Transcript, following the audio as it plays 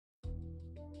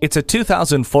It's a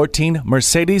 2014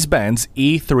 Mercedes-Benz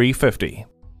E350.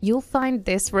 You'll find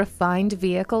this refined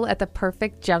vehicle at the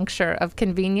perfect juncture of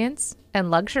convenience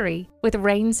and luxury, with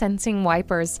rain-sensing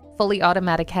wipers, fully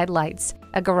automatic headlights,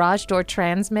 a garage door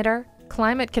transmitter,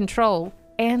 climate control,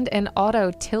 and an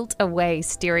auto tilt-away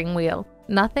steering wheel.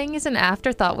 Nothing is an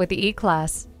afterthought with the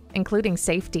E-Class, including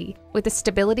safety, with the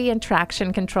stability and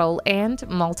traction control and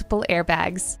multiple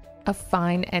airbags. A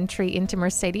fine entry into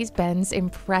Mercedes-Benz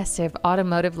impressive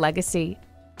automotive legacy.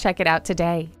 Check it out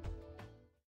today.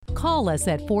 Call us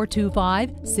at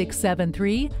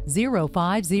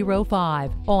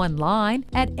 425-673-0505, online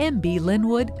at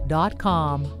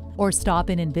mblynnwood.com, or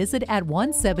stop in and visit at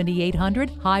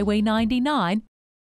 17800 Highway 99,